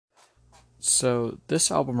So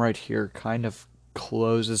this album right here kind of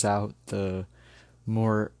closes out the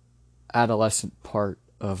more adolescent part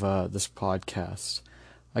of this podcast.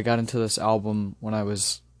 I got into this album when I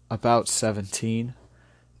was about 17,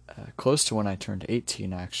 close to when I turned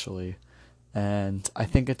 18 actually, and I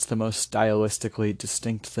think it's the most stylistically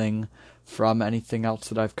distinct thing from anything else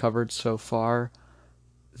that I've covered so far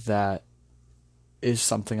that is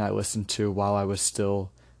something I listened to while I was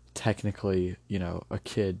still technically, a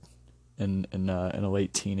kid in a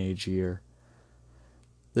late teenage year.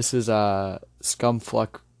 This is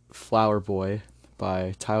Scumfuck Flower Boy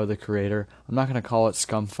by Tyler the Creator. I'm not gonna call it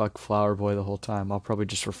Scumfuck Flower Boy the whole time. I'll probably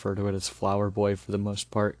just refer to it as Flower Boy for the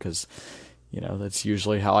most part, because that's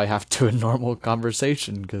usually how I have to in normal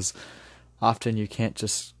conversation. Because often you can't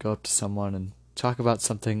just go up to someone and talk about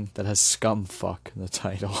something that has scumfuck in the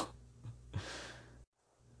title.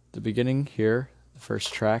 The beginning here, the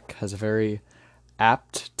first track, has a very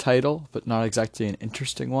apt title, but not exactly an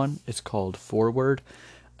interesting one. It's called Forward,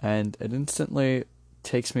 and it instantly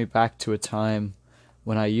takes me back to a time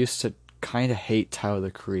when I used to kind of hate Tyler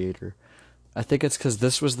the Creator. I think it's because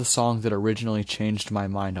this was the song that originally changed my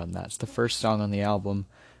mind on that. It's the first song on the album,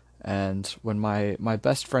 and when my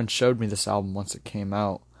best friend showed me this album once it came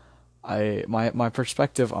out, my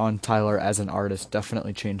perspective on Tyler as an artist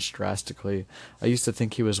definitely changed drastically. I used to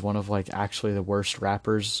think he was one of actually the worst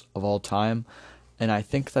rappers of all time, and I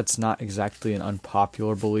think that's not exactly an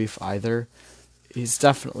unpopular belief either. He's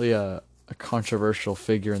definitely a controversial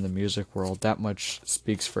figure in the music world. That much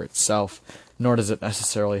speaks for itself. Nor does it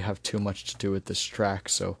necessarily have too much to do with this track.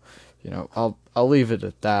 So, I'll leave it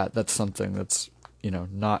at that. That's something that's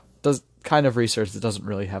not does kind of research that doesn't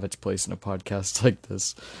really have its place in a podcast like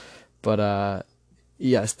this. But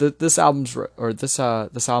yes, this this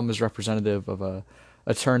album is representative of a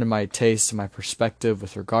turn in my taste and my perspective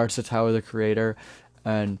with regards to Tyler the Creator,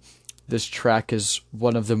 and this track is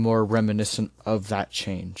one of the more reminiscent of that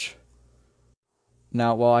change.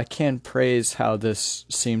 Now, while I can praise how this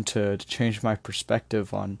seemed to change my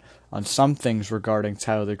perspective on some things regarding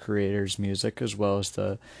Tyler the Creator's music, as well as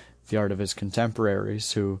the art of his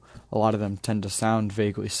contemporaries, who a lot of them tend to sound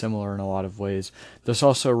vaguely similar in a lot of ways, this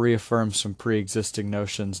also reaffirms some pre-existing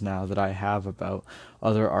notions now that I have about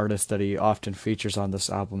other artists that he often features on this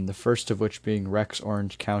album, the first of which being Rex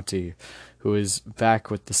Orange County, who is back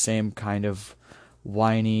with the same kind of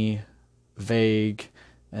whiny, vague,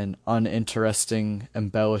 and uninteresting,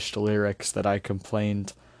 embellished lyrics that I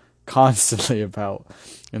complained constantly about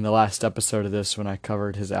in the last episode of this when I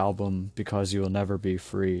covered his album Because You Will Never Be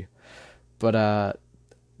Free. But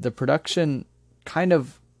the production kind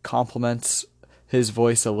of complements his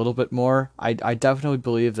voice a little bit more. I definitely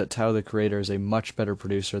believe that Tyler the Creator is a much better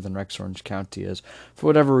producer than Rex Orange County is. For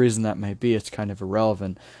whatever reason that may be, it's kind of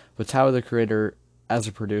irrelevant. But Tyler the Creator, as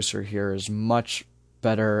a producer here, is much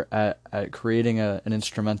better at creating an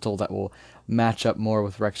instrumental that will match up more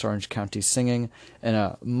with Rex Orange County singing in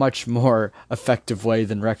a much more effective way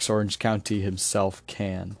than Rex Orange County himself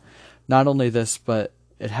can. Not only this, but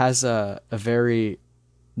it has a very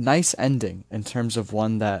nice ending in terms of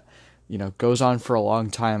one that goes on for a long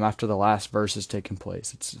time after the last verse has taken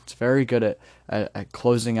place. It's very good at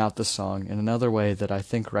closing out the song in another way that I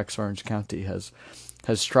think Rex Orange County has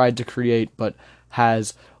tried to create, but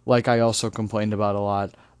has, like I also complained about a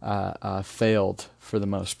lot, failed for the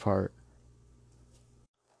most part.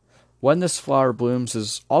 When This Flower Blooms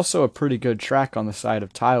is also a pretty good track on the side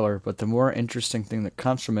of Tyler, but the more interesting thing that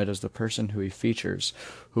comes from it is the person who he features,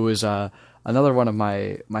 who is another one of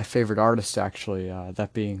my favorite artists, actually,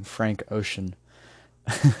 that being Frank Ocean.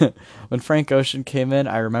 When Frank Ocean came in,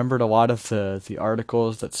 I remembered a lot of the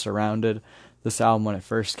articles that surrounded this album when it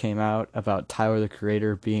first came out about Tyler the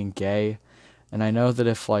Creator being gay, and I know that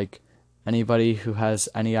if anybody who has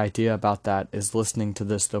any idea about that is listening to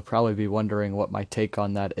this, they'll probably be wondering what my take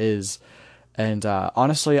on that is. And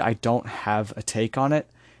honestly, I don't have a take on it.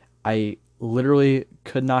 I literally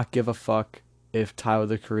could not give a fuck if Tyler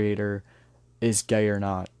the Creator is gay or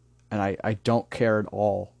not. And I don't care at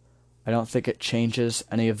all. I don't think it changes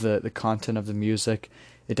any of the content of the music.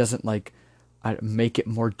 It doesn't I make it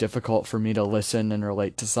more difficult for me to listen and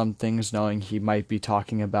relate to some things knowing he might be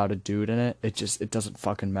talking about a dude in it. It doesn't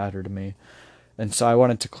fucking matter to me. And so I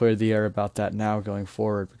wanted to clear the air about that now going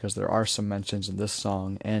forward, because there are some mentions in this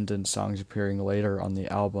song and in songs appearing later on the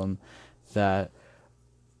album that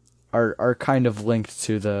are kind of linked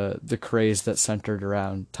to the craze that centered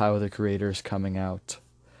around Tyler the Creator's coming out.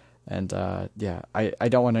 And yeah, I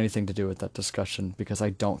don't want anything to do with that discussion because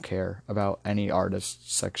I don't care about any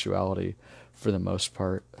artist's sexuality for the most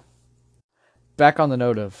part. back on the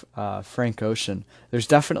note of Frank Ocean, there's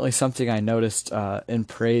definitely something I noticed in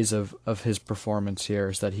praise of his performance here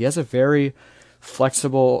is that he has a very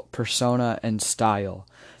flexible persona and style.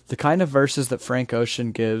 The kind of verses that Frank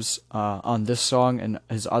Ocean gives on this song and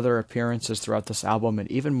his other appearances throughout this album, and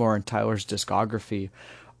even more in Tyler's discography,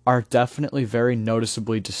 are definitely very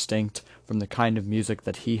noticeably distinct from the kind of music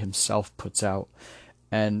that he himself puts out.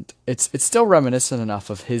 And it's still reminiscent enough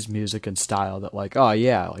of his music and style that, like, oh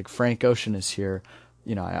yeah, like Frank Ocean is here.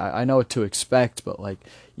 You know, I know what to expect, but like,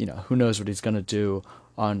 you know, who knows what he's gonna do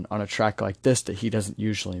on a track like this that he doesn't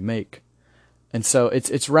usually make. And so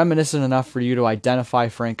it's reminiscent enough for you to identify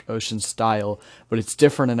Frank Ocean's style, but it's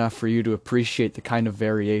different enough for you to appreciate the kind of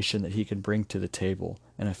variation that he can bring to the table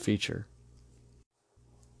in a feature.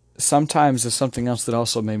 Sometimes there's something else that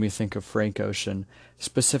also made me think of Frank Ocean,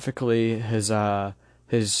 specifically his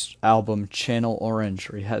album Channel Orange,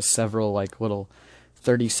 where he has several like little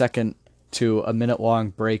 30-second to a minute long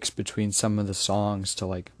breaks between some of the songs to,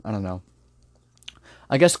 like, I don't know,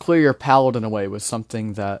 I guess clear your palate in a way with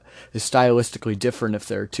something that is stylistically different if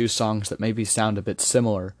there are two songs that maybe sound a bit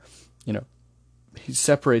similar. You know, he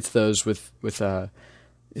separates those with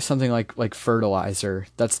something like Fertilizer.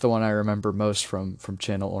 That's the one I remember most from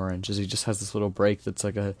Channel Orange, is he just has this little break that's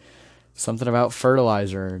like a something about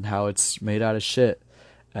fertilizer and how it's made out of shit.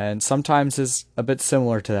 And sometimes is a bit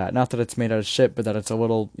similar to that. Not that it's made out of shit, but that it's a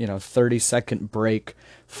little, 30-second break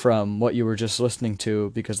from what you were just listening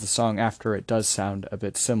to, because the song after it does sound a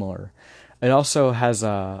bit similar. It also has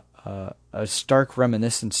a stark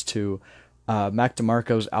reminiscence to Mac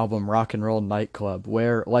DeMarco's album Rock and Roll Nightclub,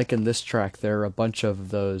 where, like in this track, there are a bunch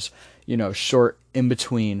of those, short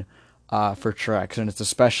in-between for tracks, and it's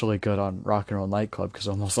especially good on Rock and Roll Nightclub because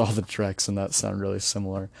almost all the tracks in that sound really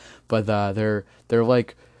similar. But they're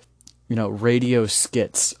like, radio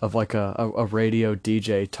skits of like a radio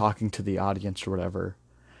DJ talking to the audience or whatever,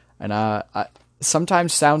 and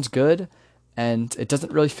sometimes sounds good, and it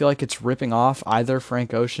doesn't really feel like it's ripping off either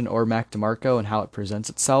Frank Ocean or Mac DeMarco and how it presents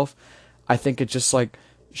itself. I think it just like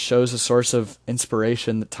shows a source of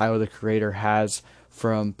inspiration that Tyler the Creator has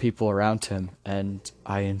from people around him, and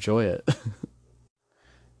I enjoy it.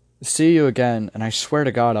 See You Again, and I swear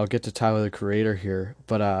to God I'll get to Tyler the Creator here,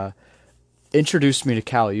 but introduced me to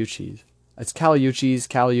Kali Uchis. It's Kali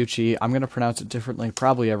Uchis. I'm going to pronounce it differently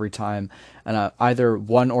probably every time, and either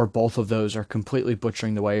one or both of those are completely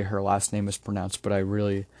butchering the way her last name is pronounced, but I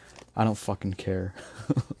don't fucking care.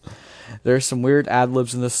 There's some weird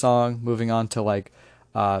ad-libs in this song, moving on to like,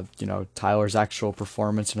 Tyler's actual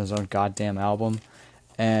performance in his own goddamn album.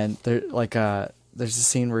 And there's a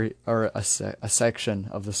scene where, or a section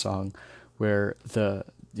of the song where the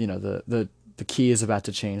key is about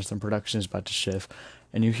to change, the production is about to shift,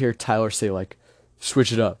 and you hear Tyler say like,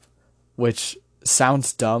 "Switch it up," which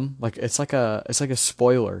sounds dumb. Like it's like a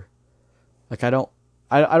spoiler. Like I don't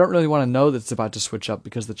really want to know that it's about to switch up,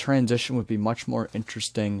 because the transition would be much more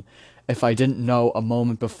interesting if I didn't know a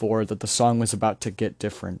moment before that the song was about to get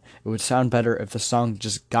different. It would sound better if the song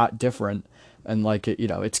just got different, and like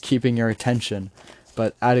it's keeping your attention.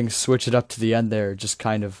 But adding "switch it up" to the end there just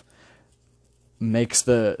kind of makes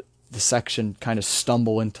the section kind of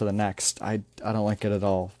stumble into the next. I don't like it at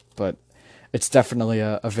all, but it's definitely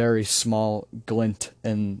a very small glint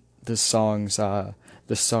in this song's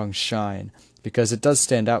shine, because it does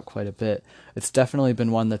stand out quite a bit. It's definitely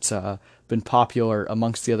been one that's been popular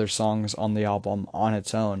amongst the other songs on the album on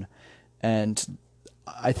its own, and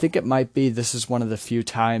I think it might be this is one of the few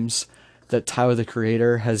times that Tyler the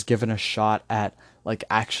Creator has given a shot at like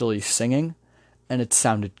actually singing, and it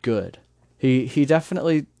sounded good. He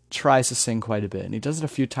definitely tries to sing quite a bit, and he does it a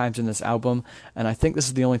few times in this album, and I think this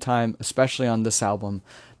is the only time, especially on this album,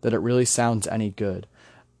 that it really sounds any good.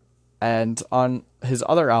 And on his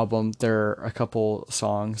other album, there are a couple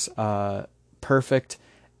songs, Perfect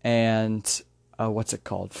and what's it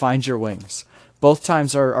called? Find Your Wings. Both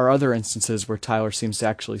times are other instances where Tyler seems to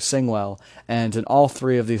actually sing well, and in all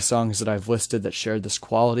three of these songs that I've listed that shared this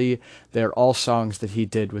quality, they're all songs that he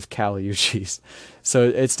did with Kali Uchis. So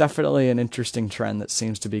it's definitely an interesting trend that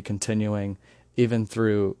seems to be continuing even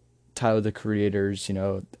through Tyler the Creator's,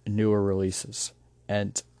 newer releases.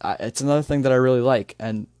 And it's another thing that I really like,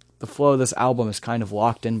 and the flow of this album is kind of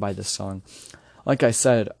locked in by this song. Like I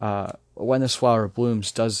said, When This Flower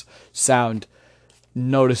Blooms does sound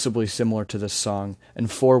noticeably similar to this song, and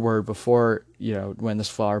Forward before When This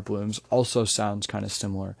Flower Blooms also sounds kind of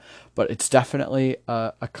similar, but it's definitely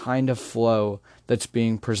a kind of flow that's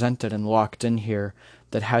being presented and locked in here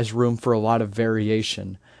that has room for a lot of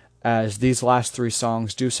variation, as these last three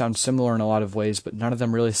songs do sound similar in a lot of ways, but none of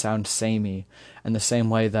them really sound samey, in the same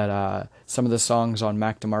way that some of the songs on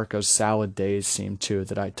Mac DeMarco's Salad Days seem to,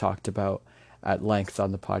 that I talked about at length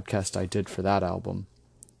on the podcast I did for that album.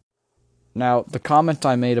 Now, the comment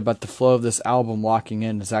I made about the flow of this album walking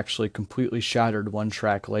in is actually completely shattered one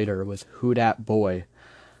track later with Who Dat Boy.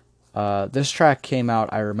 This track came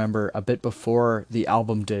out, I remember, a bit before the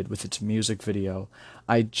album did with its music video.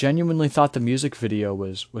 I genuinely thought the music video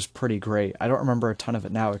was pretty great. I don't remember a ton of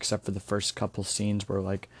it now, except for the first couple scenes where,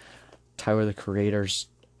 like, Tyler the Creator's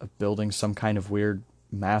building some kind of weird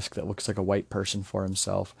mask that looks like a white person for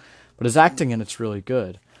himself. But his acting in it's really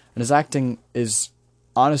good. And his acting is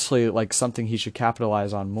honestly like something he should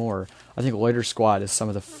capitalize on more. I think Loiter Squad is some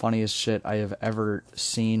of the funniest shit I have ever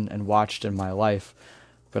seen and watched in my life.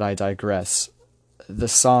 But I digress. The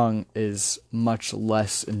song is much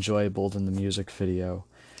less enjoyable than the music video.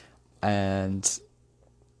 And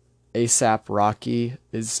A$AP Rocky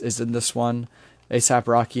is in this one. A$AP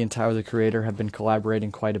Rocky and Tyler the Creator have been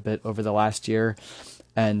collaborating quite a bit over the last year.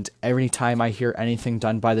 And every time I hear anything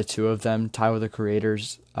done by the two of them, Tyler the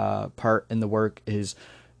Creator's part in the work is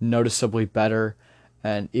noticeably better.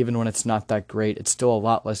 And even when it's not that great, it's still a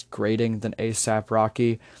lot less grating than A$AP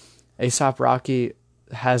Rocky. A$AP Rocky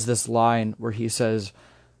has this line where he says,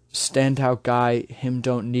 "Standout guy, him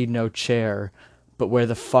don't need no chair, but where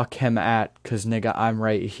the fuck him at, 'cause nigga, I'm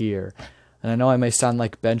right here." And I know I may sound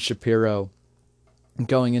like Ben Shapiro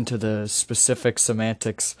going into the specific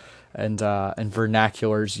semantics and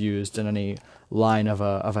vernaculars used in any line of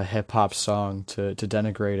a hip hop song to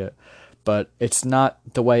denigrate it, but it's not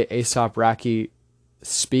the way A$AP Rocky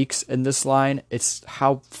speaks in this line. It's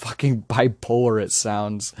how fucking bipolar it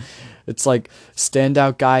sounds. It's like,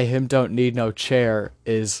 standout guy, him don't need no chair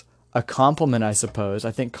is a compliment, I suppose.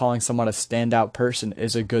 I think calling someone a standout person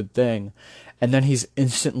is a good thing. And then he's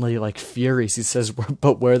instantly like furious. He says,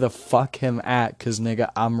 "But where the fuck him at? 'Cause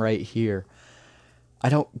nigga, I'm right here." I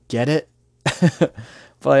don't get it, but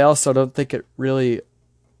I also don't think it really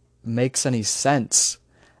makes any sense.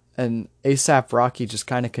 And A$AP Rocky just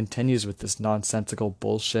kind of continues with this nonsensical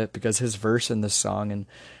bullshit because his verse in this song and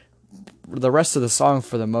the rest of the song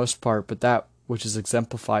for the most part, but that which is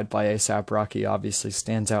exemplified by A$AP Rocky obviously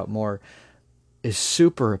stands out more, is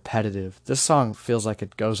super repetitive. This song feels like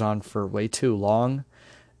it goes on for way too long,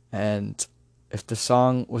 and if the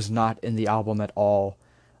song was not in the album at all,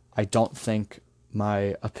 I don't think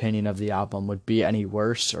my opinion of the album would be any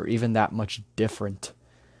worse or even that much different.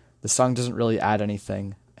 The song doesn't really add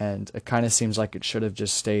anything, and it kind of seems like it should have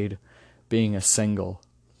just stayed being a single.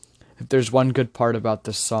 If there's one good part about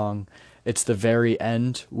this song, it's the very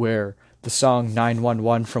end where the song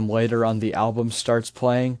 911 from later on the album starts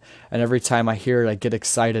playing, and every time I hear it I get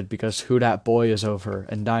excited because Who Dat Boy is over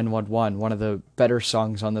and 911, one of the better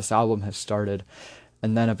songs on this album, has started.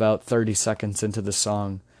 And then about 30 seconds into the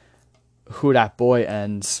song, Who Dat Boy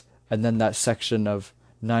ends, and then that section of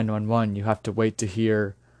 911 you have to wait to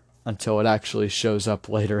hear until it actually shows up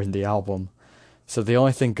later in the album. So the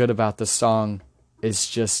only thing good about this song is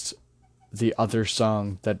just the other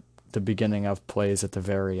song that the beginning of plays at the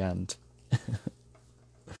very end.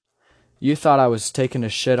 You thought I was taking a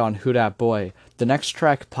shit on Who Dat Boy. The next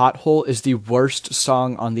track, Pothole, is the worst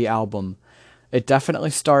song on the album. It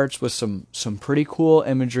definitely starts with some pretty cool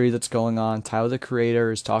imagery that's going on. Tyler the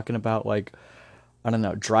Creator is talking about, like, I don't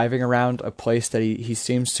know, driving around a place that he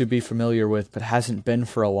seems to be familiar with but hasn't been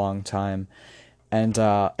for a long time. And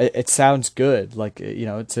it sounds good. Like, you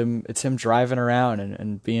know, it's him driving around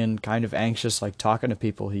and being kind of anxious, like talking to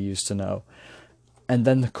people he used to know. And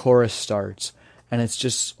then the chorus starts, and it's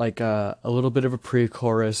just like a little bit of a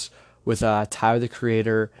pre-chorus with Tyler the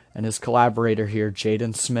Creator and his collaborator here,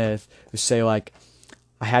 Jaden Smith, who say, like,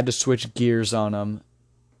 I had to switch gears on him,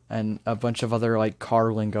 and a bunch of other, like,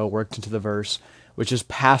 car lingo worked into the verse, which is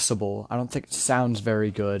passable. I don't think it sounds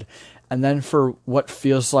very good. And then for what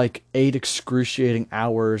feels like 8 excruciating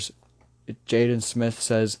hours, Jaden Smith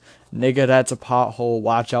says, "Nigga, that's a pothole.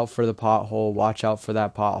 Watch out for the pothole. Watch out for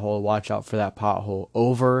that pothole. Watch out for that pothole."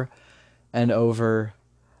 Over and over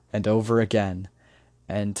and over again.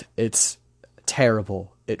 And it's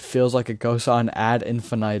terrible. It feels like it goes on ad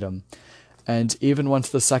infinitum. And even once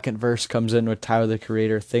the second verse comes in with Tyler the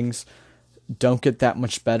Creator, things don't get that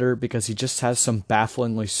much better because he just has some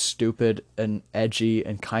bafflingly stupid and edgy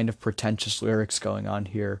and kind of pretentious lyrics going on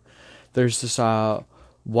here. There's this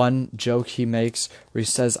one joke he makes where he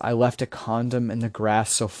says, "I left a condom in the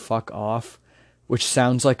grass, so fuck off," which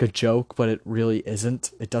sounds like a joke, but it really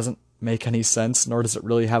isn't. It doesn't make any sense, nor does it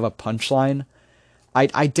really have a punchline.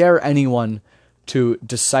 I dare anyone to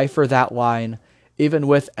decipher that line even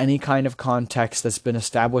with any kind of context that's been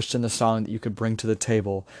established in the song that you could bring to the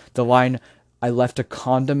table, the line, I left a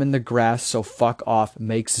condom in the grass, so fuck off,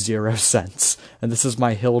 makes zero sense. And this is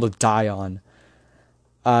my hill to die on.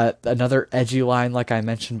 Another edgy line, like I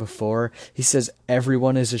mentioned before, he says,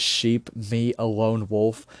 everyone is a sheep, me a lone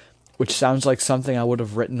wolf, which sounds like something I would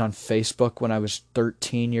have written on Facebook when I was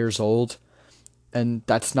 13 years old. And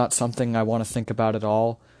that's not something I want to think about at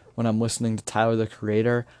all when I'm listening to Tyler, the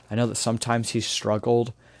Creator. I know that sometimes he's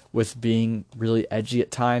struggled with being really edgy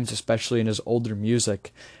at times, especially in his older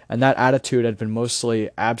music. And that attitude had been mostly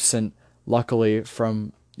absent, luckily,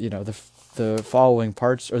 from, the following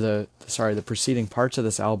parts, or the preceding parts of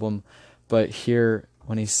this album. But here,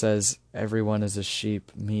 when he says, everyone is a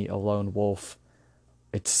sheep, me a lone wolf,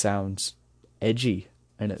 it sounds edgy,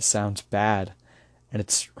 and it sounds bad, and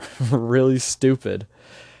it's really stupid.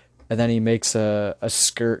 And then he makes a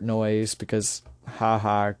skirt noise because,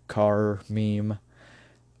 haha, car meme.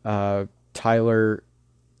 Tyler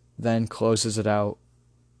then closes it out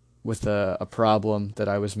with a problem that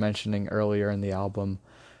I was mentioning earlier in the album,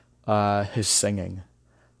 his singing.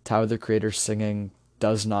 Tyler, the Creator's singing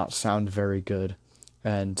does not sound very good,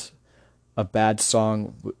 and a bad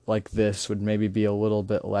song like this would maybe be a little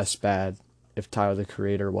bit less bad if Tyler, the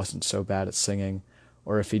Creator wasn't so bad at singing,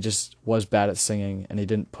 or if he just was bad at singing and he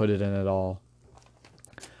didn't put it in at all.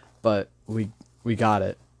 But we got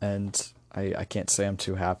it, and I can't say I'm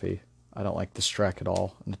too happy. I don't like this track at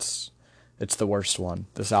all, and it's the worst one.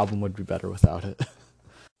 This album would be better without it.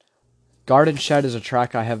 Garden Shed is a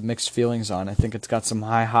track I have mixed feelings on. I think it's got some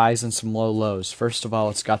high highs and some low lows. First of all,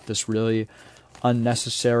 it's got this really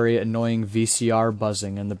unnecessary, annoying VCR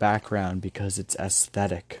buzzing in the background because it's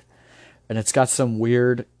aesthetic. And it's got some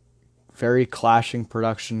weird, very clashing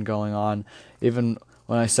production going on. Even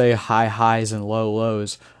when I say high highs and low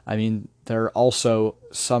lows, I mean there are also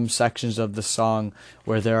some sections of the song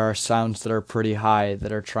where there are sounds that are pretty high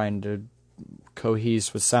that are trying to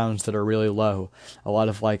cohese with sounds that are really low. A lot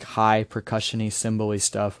of like high percussion-y, cymbal-y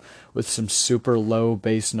stuff with some super low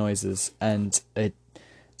bass noises, and it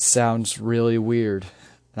sounds really weird,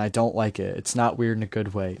 and I don't like it. It's not weird in a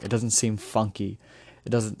good way. It doesn't seem funky. It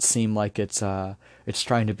doesn't seem like it's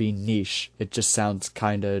trying to be niche. It just sounds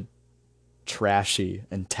kind of trashy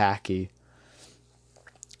and tacky.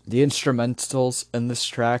 The instrumentals in this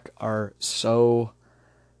track are so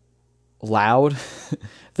loud.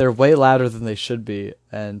 They're way louder than they should be,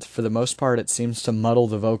 and for the most part it seems to muddle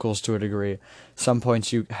the vocals to a degree. Some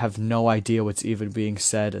points you have no idea what's even being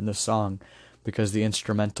said in the song because the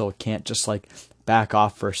instrumental can't just like back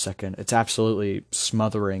off for a second. It's absolutely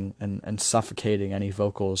smothering and suffocating any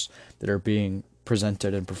vocals that are being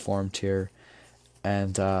presented and performed here,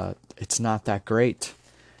 and it's not that great.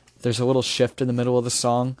 There's a little shift in the middle of the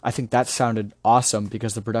song. I think that sounded awesome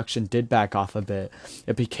because the production did back off a bit.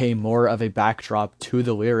 It became more of a backdrop to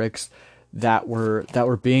the lyrics that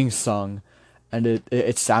were being sung, and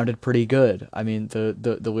it sounded pretty good. I mean, the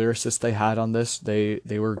lyricists they had on this, they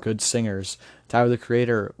were good singers. Tyler, the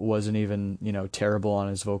Creator, wasn't even, terrible on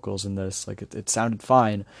his vocals in this. Like, it sounded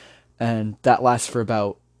fine, and that lasts for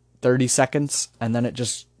about 30 seconds, and then it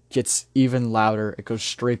just gets even louder. It goes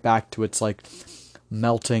straight back to its, like,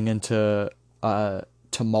 melting into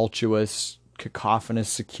tumultuous,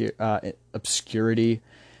 cacophonous obscurity.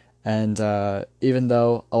 And even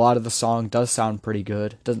though a lot of the song does sound pretty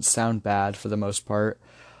good, it doesn't sound bad for the most part,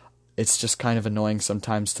 it's just kind of annoying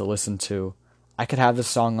sometimes to listen to. I could have this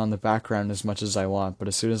song on the background as much as I want, but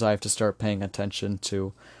as soon as I have to start paying attention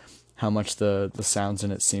to how much the sounds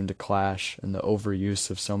in it seem to clash and the overuse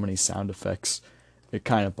of so many sound effects, it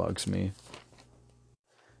kind of bugs me.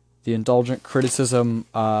 The indulgent criticism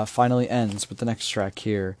finally ends with the next track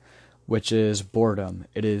here, which is Boredom.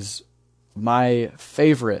 It is my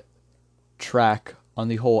favorite track on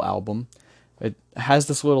the whole album. It has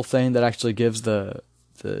this little thing that actually gives the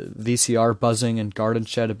VCR buzzing and Garden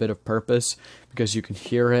Shed a bit of purpose, because you can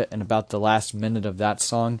hear it in about the last minute of that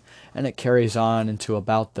song, and it carries on into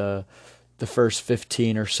about the first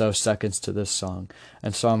 15 or so seconds to this song.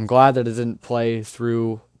 And so I'm glad that it didn't play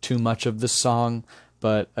through too much of this song,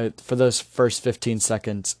 but for those first 15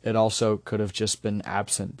 seconds, it also could have just been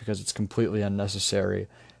absent because it's completely unnecessary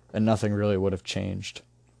and nothing really would have changed.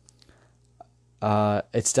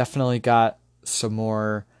 It's definitely got some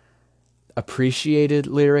more appreciated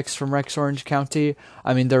lyrics from Rex Orange County.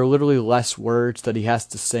 I mean, there are literally less words that he has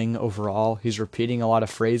to sing overall. He's repeating a lot of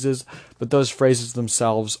phrases, but those phrases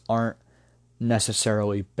themselves aren't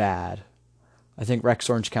necessarily bad. I think Rex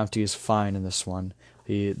Orange County is fine in this one.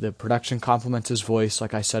 The production complements his voice,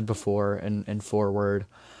 like I said before, in Forward.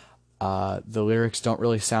 The lyrics don't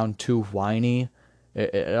really sound too whiny,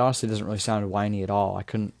 It honestly doesn't really sound whiny at all. I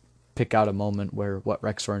couldn't pick out a moment where what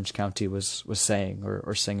Rex Orange County was saying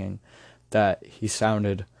or singing that he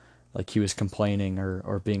sounded like he was complaining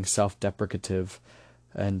or being self-deprecative,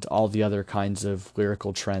 and all the other kinds of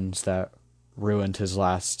lyrical trends that ruined his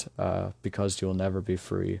last Because You'll Never Be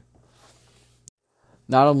Free.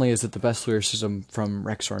 Not only is it the best lyricism from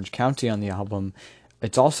Rex Orange County on the album,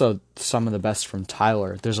 it's also some of the best from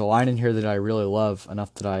Tyler. There's a line in here that I really love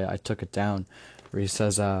enough that I took it down, where he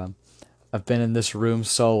says, I've been in this room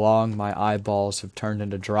so long, my eyeballs have turned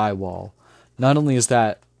into drywall. Not only is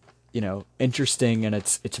that, interesting in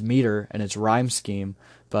its meter and its rhyme scheme,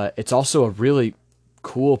 but it's also a really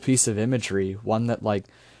cool piece of imagery. One that, like,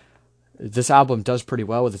 this album does pretty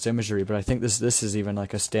well with its imagery, but I think this is even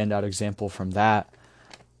like a standout example from that.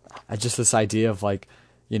 I just this idea of, like,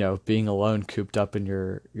 being alone, cooped up in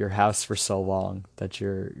your house for so long that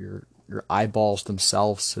your eyeballs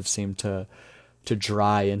themselves have seemed to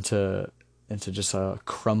dry into just a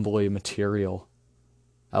crumbly material.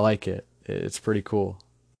 I like it. It's pretty cool.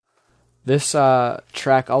 This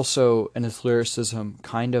track also, in its lyricism,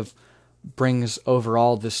 kind of brings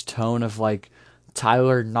overall this tone of, like,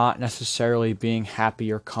 Tyler not necessarily being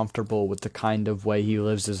happy or comfortable with the kind of way he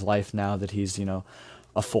lives his life now that he's,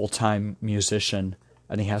 a full-time musician,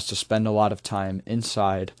 and he has to spend a lot of time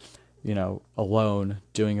inside, alone,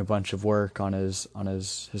 doing a bunch of work on his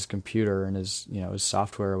computer and his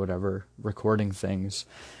software or whatever, recording things,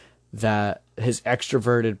 that his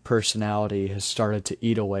extroverted personality has started to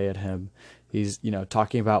eat away at him. He's,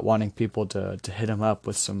 talking about wanting people to hit him up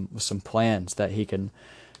with some plans that he can,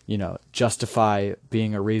 justify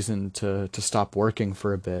being a reason to stop working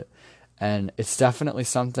for a bit. And it's definitely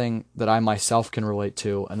something that I myself can relate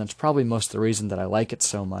to, and that's probably most of the reason that I like it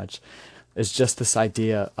so much, is just this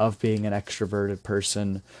idea of being an extroverted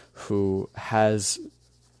person who has,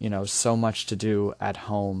 so much to do at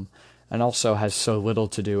home and also has so little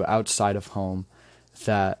to do outside of home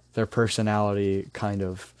that their personality kind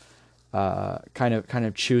of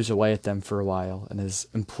chews away at them for a while and is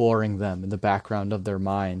imploring them in the background of their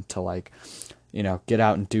mind to, like, get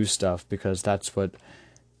out and do stuff, because that's what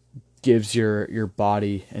gives your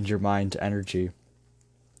body and your mind energy.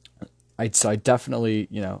 I definitely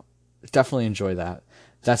definitely enjoy that.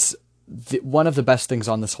 That's one of the best things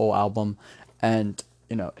on this whole album, and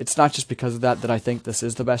it's not just because of that I think this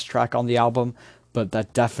is the best track on the album, but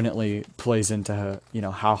that definitely plays into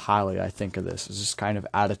how highly I think of this. It's this kind of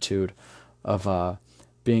attitude of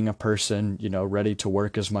being a person ready to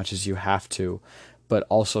work as much as you have to, but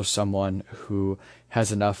also someone who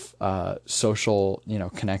has enough social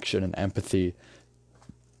connection and empathy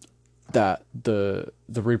that the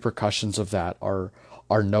repercussions of that are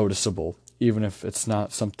noticeable, even if it's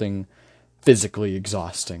not something physically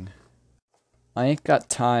exhausting. I Ain't Got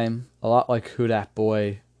Time, a lot like Who Dat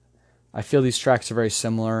Boy. I feel these tracks are very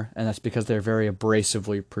similar, and that's because they're very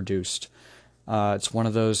abrasively produced. It's one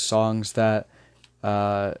of those songs that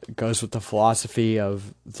goes with the philosophy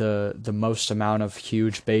of the most amount of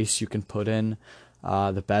huge bass you can put in,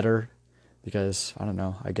 the better. Because, I don't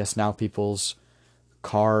know, I guess now people's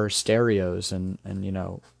car stereos and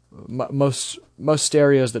most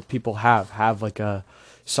stereos that people have like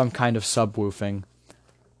some kind of subwoofing,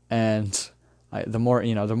 and the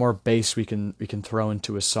more bass we can throw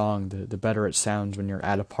into a song, the better it sounds when you're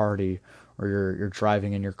at a party or you're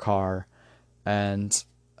driving in your car. And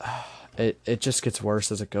it just gets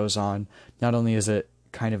worse as it goes on. Not only is it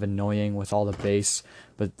kind of annoying with all the bass,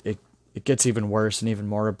 but it gets even worse and even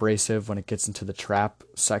more abrasive when it gets into the trap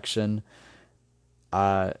section.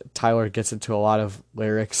 Tyler gets into a lot of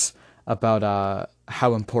lyrics about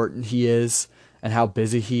how important he is and how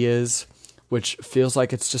busy he is, which feels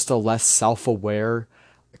like it's just a less self-aware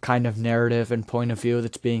kind of narrative and point of view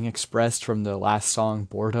that's being expressed from the last song,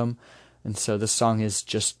 Boredom. And so this song is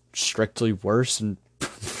just strictly worse in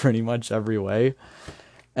pretty much every way.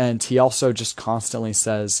 And he also just constantly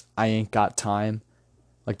says, I ain't got time.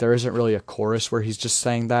 Like, there isn't really a chorus where he's just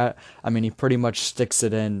saying that. I mean, he pretty much sticks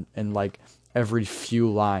it in like every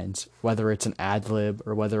few lines, whether it's an ad lib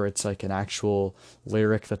or whether it's like an actual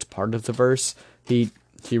lyric that's part of the verse.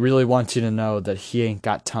 He really wants you to know that he ain't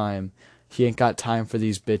got time. He ain't got time for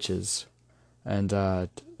these bitches. And I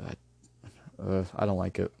don't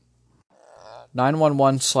like it.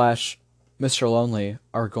 911 slash Mr. Lonely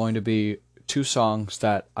are going to be two songs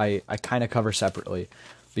that I kind of cover separately,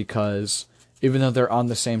 because even though they're on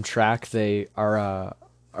the same track, they are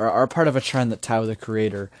part of a trend that Tyler, the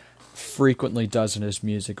Creator, frequently does in his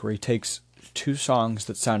music, where he takes two songs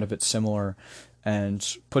that sound a bit similar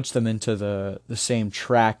and puts them into the same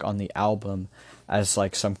track on the album as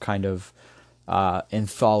like some kind of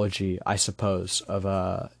anthology, I suppose, of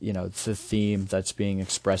the theme that's being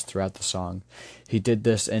expressed throughout the song. He did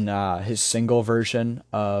this in his single version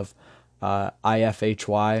of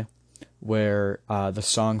IFHY, where the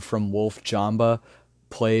song from Wolf Jamba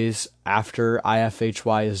plays after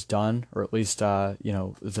IFHY is done, or at least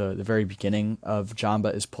the very beginning of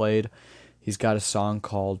Jamba is played. He's got a song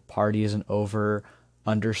called "Party Isn't Over"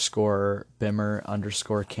 underscore Bimmer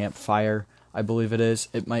underscore Campfire, I believe it is.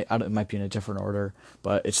 It might be in a different order,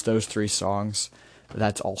 but it's those three songs.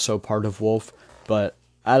 That's also part of Wolf. But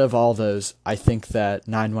out of all those, I think that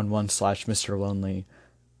 911 slash Mr. Lonely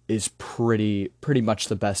is pretty much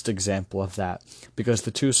the best example of that, because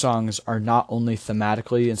the two songs are not only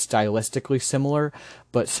thematically and stylistically similar,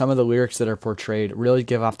 but some of the lyrics that are portrayed really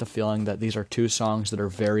give off the feeling that these are two songs that are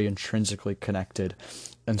very intrinsically connected.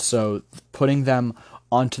 And so putting them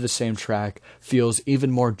onto the same track feels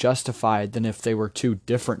even more justified than if they were two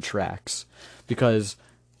different tracks, because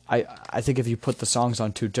I think if you put the songs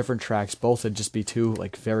on two different tracks, both would just be two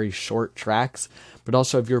like very short tracks. But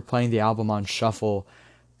also if you're playing the album on shuffle,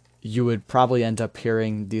 you would probably end up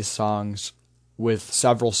hearing these songs with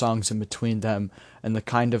several songs in between them, and the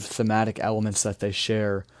kind of thematic elements that they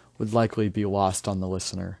share would likely be lost on the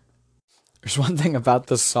listener. There's one thing about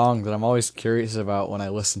this song that I'm always curious about when I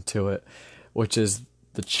listen to it, which is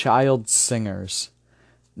the child singers.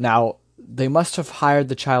 Now, they must have hired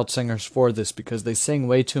the child singers for this, because they sing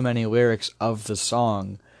way too many lyrics of the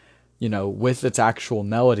song, with its actual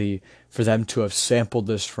melody, for them to have sampled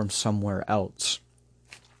this from somewhere else.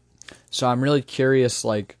 So I'm really curious,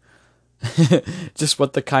 like, just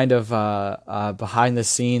what the kind of behind the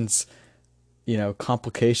scenes,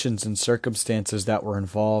 complications and circumstances that were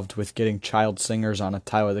involved with getting child singers on a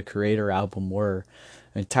Tyler the Creator album were.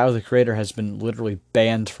 And Tyler the Creator has been literally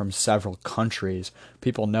banned from several countries.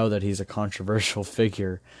 People know that he's a controversial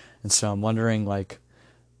figure. And so I'm wondering, like,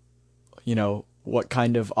 what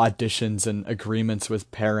kind of auditions and agreements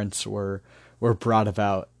with parents were brought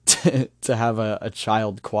about to have a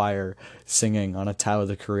child choir singing on a Tyler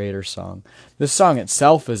the Creator song. This song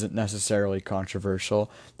itself isn't necessarily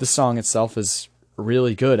controversial. This song itself is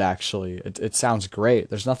really good, actually. It sounds great.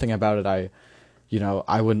 There's nothing about it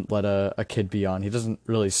I wouldn't let a kid be on. He doesn't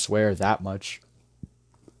really swear that much.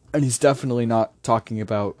 And he's definitely not talking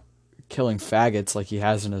about killing faggots like he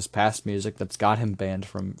has in his past music that's got him banned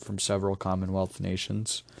from several Commonwealth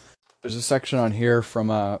nations. There's a section on here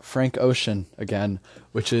from Frank Ocean again,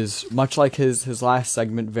 which is much like his last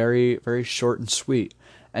segment, very, very short and sweet,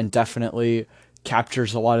 and definitely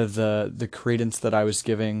captures a lot of the credence that I was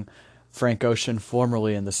giving Frank Ocean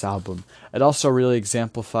formerly in this album. It also really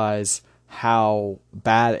exemplifies how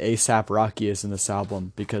bad A$AP Rocky is in this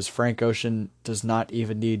album, because Frank Ocean does not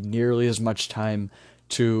even need nearly as much time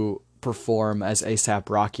to perform as A$AP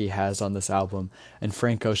Rocky has on this album, and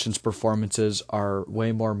Frank Ocean's performances are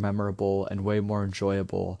way more memorable and way more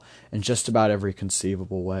enjoyable in just about every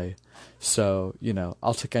conceivable way. So,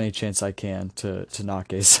 I'll take any chance I can to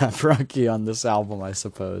knock A$AP Rocky on this album, I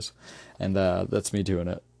suppose, and that's me doing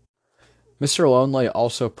it. Mr. Lonely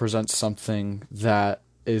also presents something that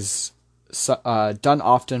is done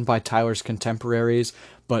often by Tyler's contemporaries,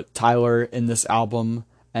 but Tyler in this album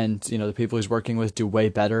and the people he's working with do way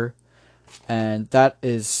better. And that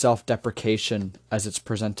is self-deprecation as it's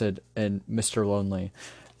presented in Mr. Lonely.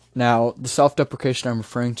 Now, the self-deprecation I'm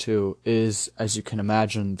referring to is, as you can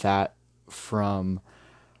imagine, that from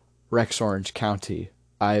Rex Orange County.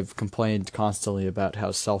 I've complained constantly about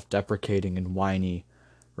how self-deprecating and whiny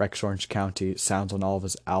Rex Orange County sounds on all of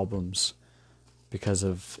his albums because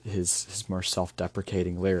of his more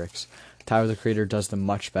self-deprecating lyrics. Tyler the Creator does them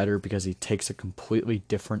much better because he takes a completely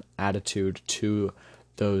different attitude to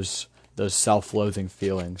those self-loathing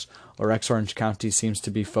feelings. Or Rex Orange County seems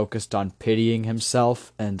to be focused on pitying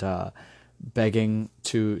himself and begging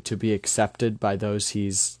to be accepted by those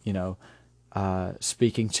he's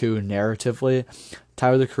speaking to narratively.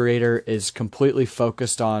 Tyler the Creator is completely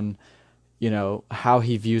focused on how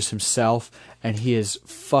he views himself, and he is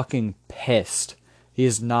fucking pissed. He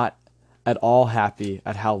is not at all happy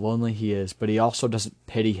at how lonely he is, but he also doesn't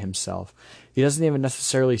pity himself. He doesn't even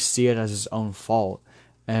necessarily see it as his own fault.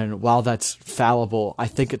 And while that's fallible, I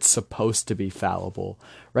think it's supposed to be fallible.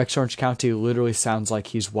 Rex Orange County literally sounds like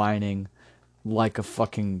he's whining like a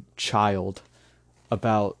fucking child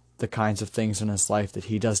about the kinds of things in his life that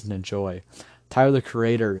he doesn't enjoy. Tyler the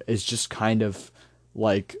Creator is just kind of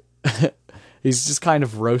like he's just kind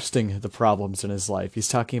of roasting the problems in his life. He's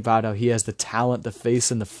talking about how he has the talent, the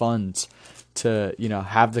face, and the funds to,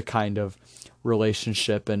 have the kind of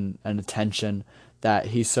relationship and attention that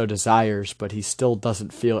he so desires, but he still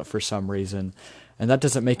doesn't feel it for some reason. And that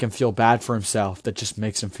doesn't make him feel bad for himself. That just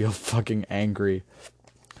makes him feel fucking angry.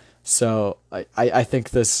 So I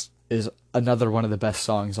think this is another one of the best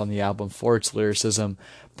songs on the album for its lyricism,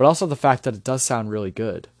 but also the fact that it does sound really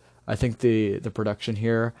good. I think the production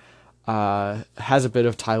here has a bit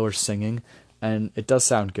of Tyler singing, and it does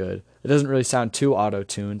sound good. It doesn't really sound too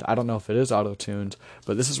auto-tuned. I don't know if it is auto-tuned,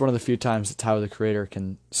 but this is one of the few times that Tyler the Creator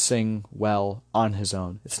can sing well on his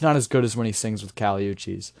own. It's not as good as when he sings with Kali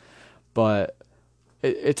Uchis, but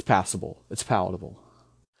it's passable. It's palatable.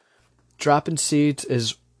 Dropping Seeds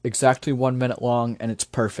is exactly 1 minute long, and it's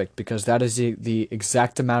perfect because that is the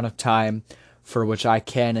exact amount of time for which I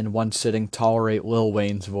can, in one sitting, tolerate Lil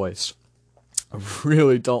Wayne's voice. I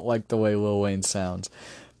really don't like the way Lil Wayne sounds,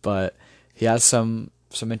 but he has some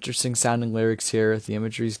interesting sounding lyrics here. The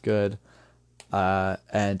imagery's good,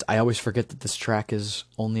 and I always forget that this track is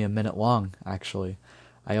only 1 minute long, actually.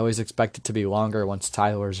 I always expect it to be longer once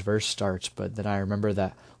Tyler's verse starts, but then I remember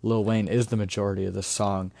that Lil Wayne is the majority of this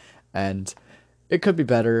song, and it could be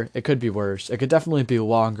better, it could be worse. It could definitely be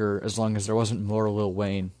longer as long as there wasn't more Lil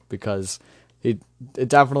Wayne, because it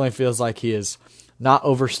definitely feels like he is not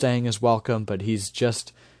overstaying his welcome, but he's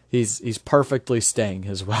perfectly staying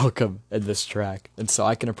his welcome in this track, and so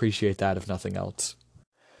I can appreciate that if nothing else.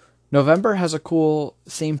 November has a cool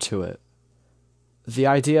theme to it. The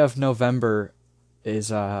idea of November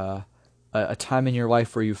is a time in your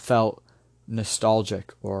life where you felt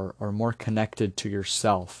nostalgic or more connected to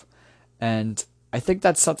yourself. And I think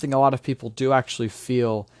that's something a lot of people do actually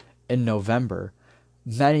feel in November.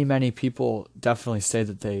 Many people definitely say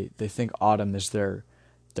that they think autumn is their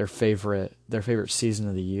favorite season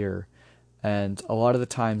of the year. And a lot of the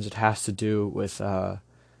times it has to do with the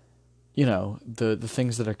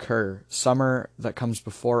things that occur. Summer that comes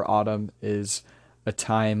before autumn is a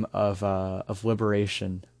time of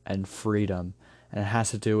liberation and freedom, and it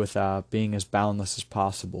has to do with being as boundless as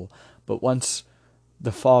possible. But once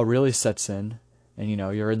the fall really sets in, and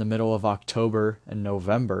you're in the middle of October and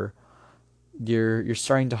November, you're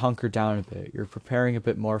starting to hunker down a bit. You're preparing a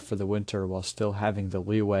bit more for the winter while still having the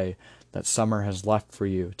leeway that summer has left for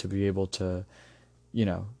you to be able to,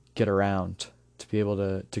 get around, to be able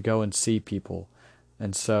to go and see people.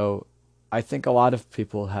 And so I think a lot of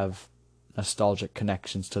people have nostalgic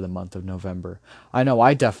connections to the month of November. I know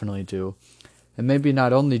I definitely do. And maybe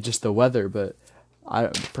not only just the weather, but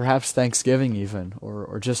perhaps Thanksgiving even,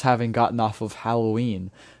 or just having gotten off of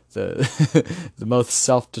Halloween, the the most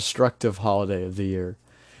self-destructive holiday of the year.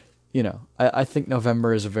 I think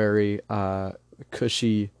November is a very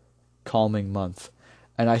cushy, calming month,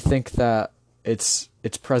 and I think that its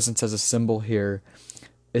presence as a symbol here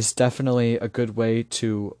is definitely a good way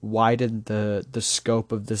to widen the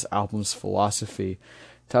scope of this album's philosophy.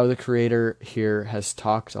 Tyler the Creator here has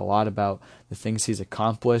talked a lot about the things he's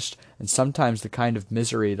accomplished and sometimes the kind of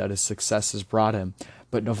misery that his success has brought him.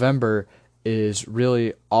 But November is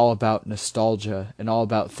really all about nostalgia and all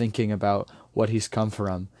about thinking about what he's come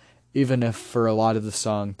from. Even if for a lot of the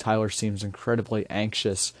song, Tyler seems incredibly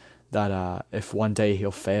anxious that if one day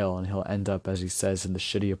he'll fail and he'll end up, as he says, in the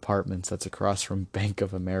shitty apartments that's across from Bank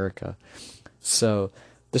of America. So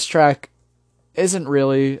this track isn't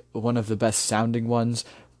really one of the best sounding ones,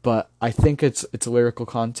 but I think its lyrical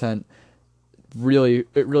content really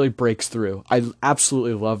breaks through. I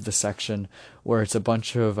absolutely love the section where it's a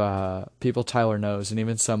bunch of people Tyler knows and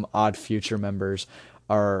even some Odd Future members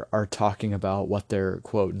are talking about what their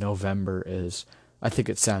quote November is. I think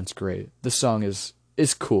it sounds great. This song is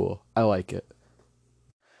cool. I like it.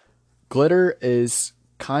 Glitter is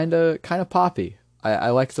kind of poppy. I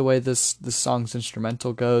like the way this song's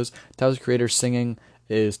instrumental goes. Tyler the Creator singing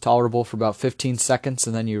is tolerable for about 15 seconds,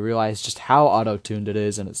 and then you realize just how auto-tuned it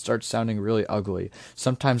is, and it starts sounding really ugly.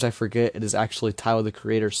 Sometimes I forget it is actually Tyler the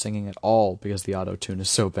Creator singing at all because the auto-tune is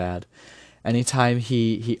so bad. Anytime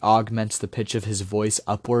he augments the pitch of his voice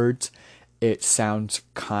upwards, it sounds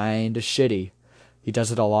kind of shitty. He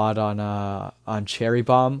does it a lot on Cherry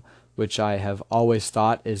Bomb, which I have always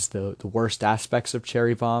thought is the worst aspects of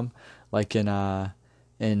Cherry Bomb. Like in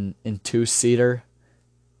Two-Seater,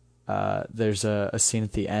 there's a scene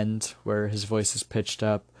at the end where his voice is pitched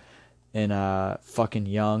up. In fucking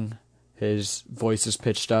Young, his voice is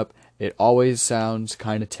pitched up. It always sounds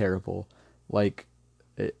kind of terrible. Like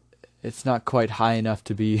it's not quite high enough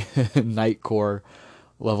to be Nightcore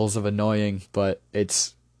levels of annoying, but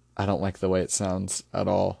I don't like the way it sounds at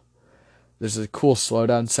all. There's a cool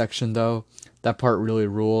slowdown section though. That part really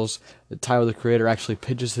rules. Tyler the Creator actually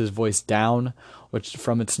pitches his voice down, which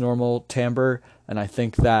from its normal timbre, and I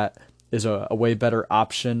think that is a way better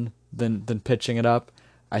option than pitching it up.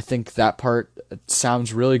 I think that part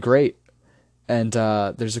sounds really great, and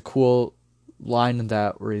there's a cool line in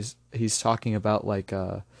that where he's talking about like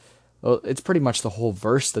well, it's pretty much the whole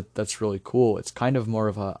verse that's really cool. It's kind of more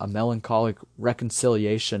of a melancholic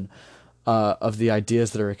reconciliation of the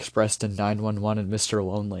ideas that are expressed in 911 and Mr.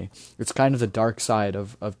 Lonely. It's kind of the dark side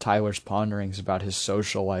of Tyler's ponderings about his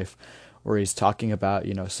social life, where he's talking about,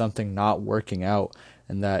 something not working out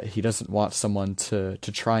and that he doesn't want someone to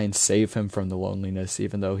try and save him from the loneliness,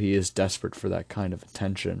 even though he is desperate for that kind of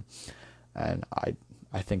attention. And I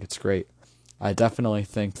think it's great. I definitely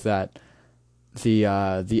think that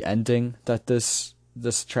the ending that this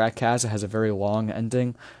track has, it has a very long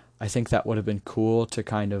ending. I think that would have been cool to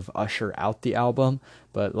kind of usher out the album,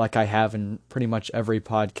 but like I have in pretty much every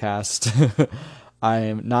podcast, I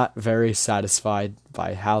am not very satisfied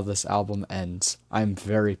by how this album ends. I'm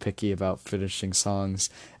very picky about finishing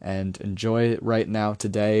songs, and Enjoy Right Now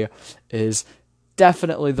Today is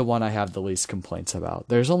definitely the one I have the least complaints about.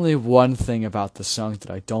 There's only one thing about the song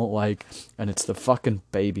that I don't like, and it's the fucking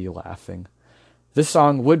baby laughing. This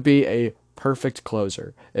song would be a perfect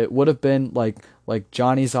closer. It would have been like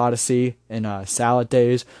Johnny's Odyssey in Salad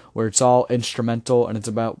Days, where it's all instrumental and it's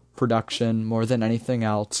about production more than anything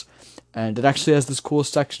else. And it actually has this cool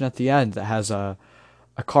section at the end that has a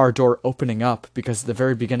car door opening up, because at the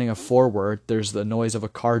very beginning of Forward, there's the noise of a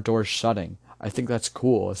car door shutting. I think that's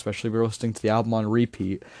cool, especially if you're listening to the album on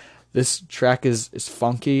repeat. This track is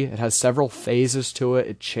funky. It has several phases to it.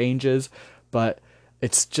 It changes, but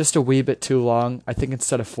it's just a wee bit too long. I think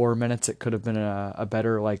instead of 4 minutes, it could have been a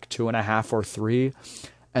better like 2.5 or 3.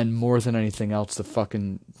 And more than anything else, the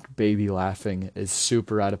fucking baby laughing is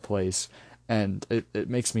super out of place. And it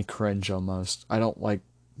makes me cringe almost. I don't like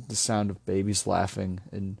the sound of babies laughing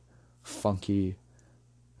in funky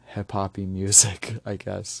hip-hoppy music, I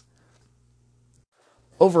guess.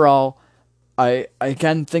 Overall, I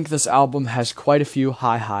again think this album has quite a few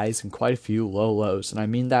high highs and quite a few low lows. And I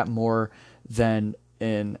mean that more than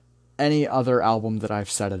in any other album that I've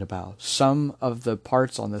said it about. Some of the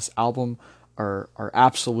parts on this album are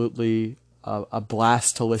absolutely a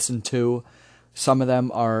blast to listen to. Some of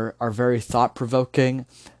them are very thought provoking,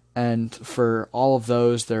 and for all of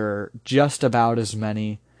those, there are just about as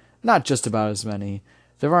many. Not just about as many.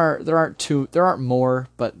 There aren't more,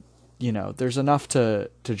 but there's enough to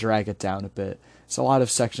drag it down a bit. It's a lot of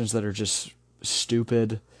sections that are just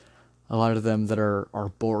stupid. A lot of them that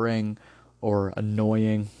are boring or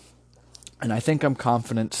annoying. And I think I'm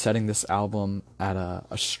confident setting this album at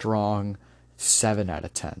a strong 7 out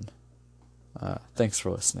of 10. Thanks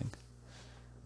for listening.